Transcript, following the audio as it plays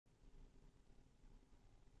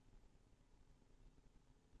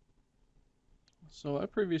So I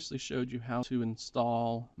previously showed you how to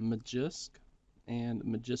install Magisk and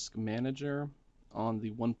Magisk Manager on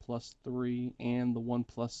the OnePlus 3 and the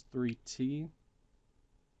OnePlus 3T.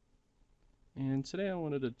 And today I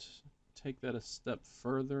wanted to take that a step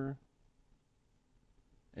further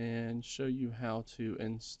and show you how to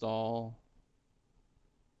install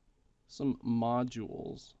some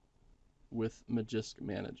modules with Magisk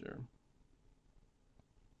Manager.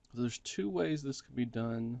 There's two ways this can be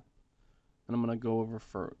done, and I'm going to go over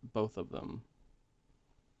for both of them.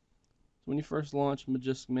 So when you first launch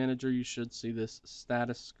Magisk Manager, you should see this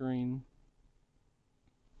status screen.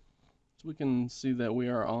 So we can see that we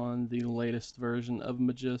are on the latest version of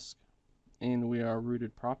Magisk and we are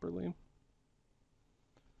rooted properly.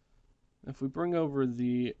 If we bring over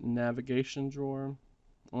the navigation drawer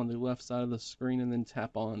on the left side of the screen and then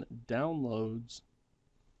tap on Downloads,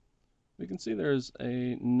 we can see there's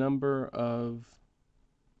a number of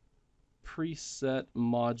preset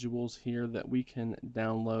modules here that we can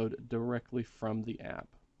download directly from the app.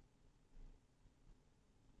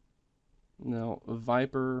 Now,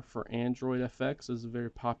 Viper for Android FX is a very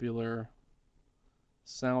popular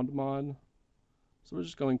sound mod. So we're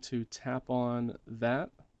just going to tap on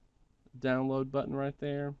that download button right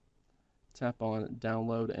there. Tap on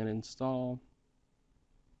download and install.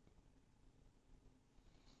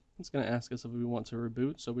 It's going to ask us if we want to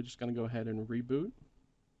reboot, so we're just going to go ahead and reboot.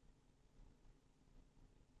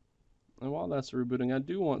 And while that's rebooting, I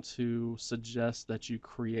do want to suggest that you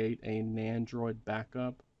create a nandroid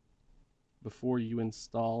backup before you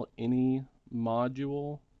install any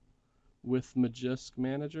module with Magisk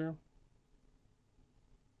Manager.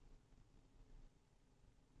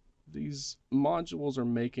 These modules are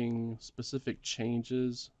making specific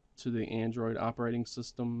changes to the Android operating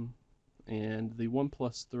system and the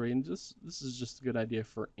OnePlus 3, and this is just a good idea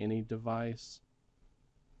for any device.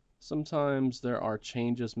 Sometimes there are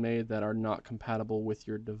changes made that are not compatible with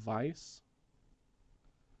your device,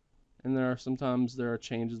 and sometimes there are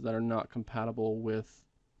changes that are not compatible with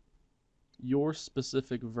your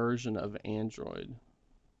specific version of Android.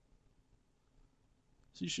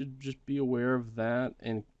 So you should just be aware of that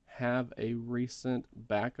and have a recent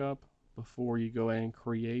backup before you go and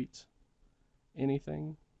create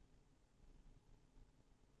anything.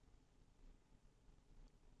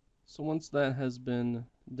 So once that has been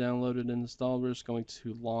downloaded and installed, we're just going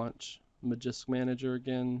to launch Magisk Manager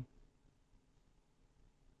again.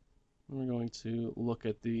 We're going to look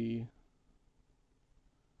at the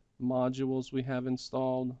modules we have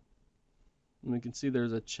installed, and we can see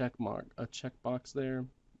there's a checkbox there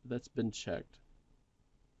that's been checked.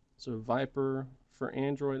 So Viper for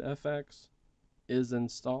Android FX is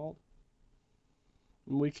installed.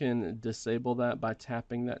 And we can disable that by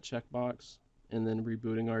tapping that checkbox and then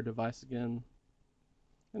rebooting our device again.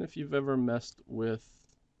 And if you've ever messed with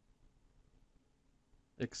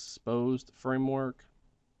exposed framework,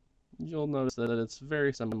 you'll notice that it's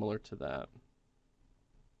very similar to that.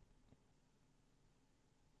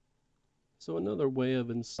 So another way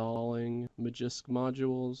of installing Magisk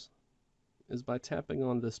modules is by tapping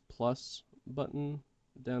on this plus button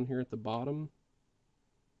down here at the bottom.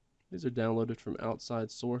 These are downloaded from outside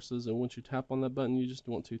sources, and once you tap on that button, you just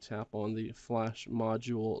want to tap on the Flash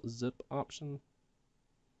Module Zip option.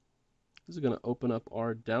 This is going to open up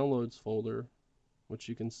our Downloads folder, which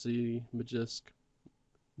you can see Magisk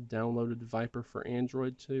downloaded Viper for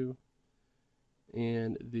Android to,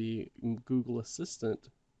 and the Google Assistant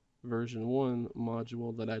version 1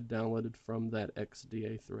 module that I downloaded from that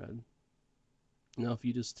XDA thread. Now if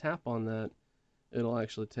you just tap on that, it'll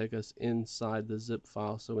actually take us inside the zip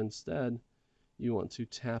file. So instead, you want to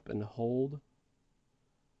tap and hold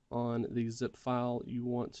on the zip file you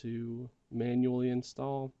want to manually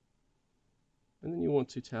install, and then you want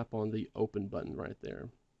to tap on the open button right there.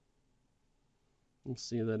 You can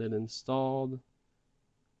see that it installed.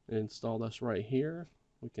 It installed us right here.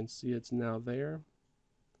 We can see it's now there.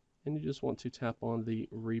 And you just want to tap on the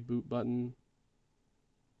reboot button.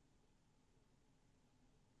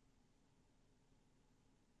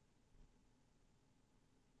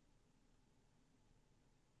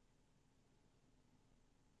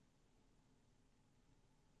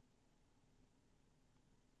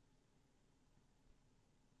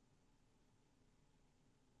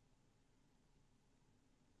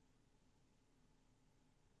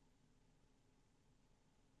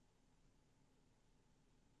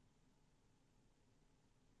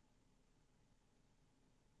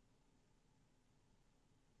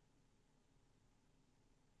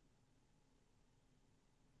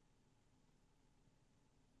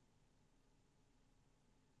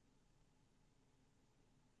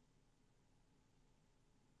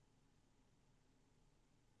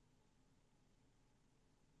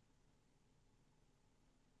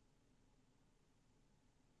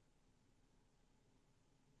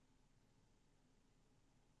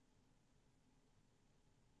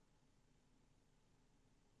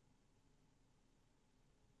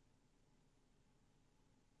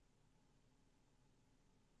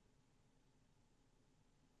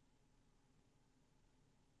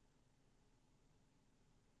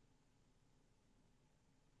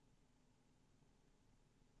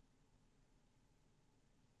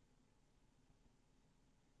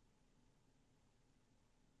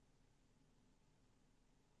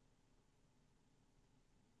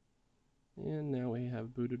 And now we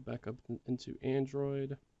have booted back up into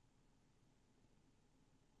Android.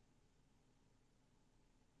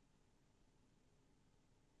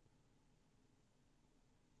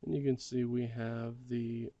 And you can see we have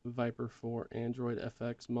the Viper for Android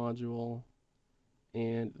FX module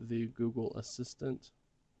and the Google Assistant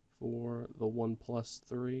for the OnePlus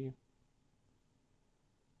 3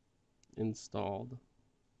 installed.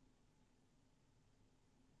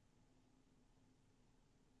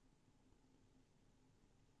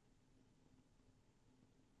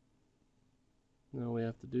 Now all we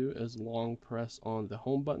have to do is long press on the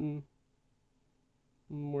home button.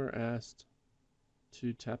 And we're asked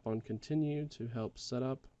to tap on continue to help set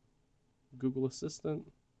up Google Assistant.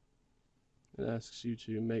 It asks you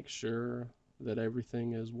to make sure that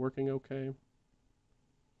everything is working okay.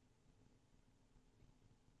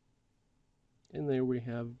 And there we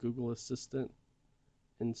have Google Assistant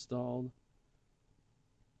installed.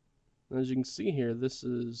 As you can see here, this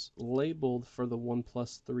is labeled for the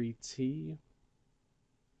OnePlus 3T.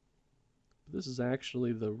 But this is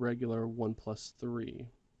actually the regular OnePlus 3.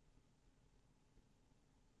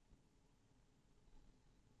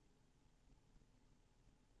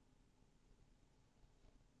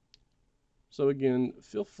 So again,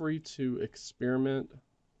 feel free to experiment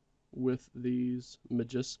with these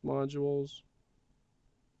Magisk modules.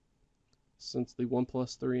 Since the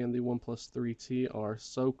OnePlus 3 and the OnePlus 3T are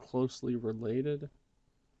so closely related,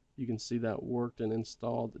 you can see that worked and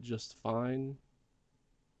installed just fine.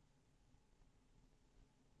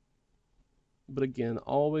 But again,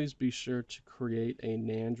 always be sure to create a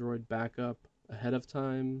nandroid backup ahead of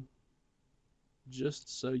time,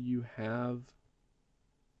 just so you have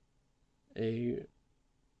a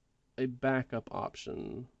backup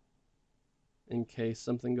option in case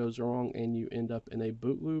something goes wrong and you end up in a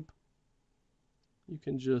boot loop. You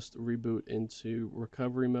can just reboot into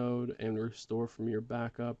recovery mode and restore from your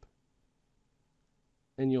backup,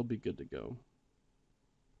 and you'll be good to go.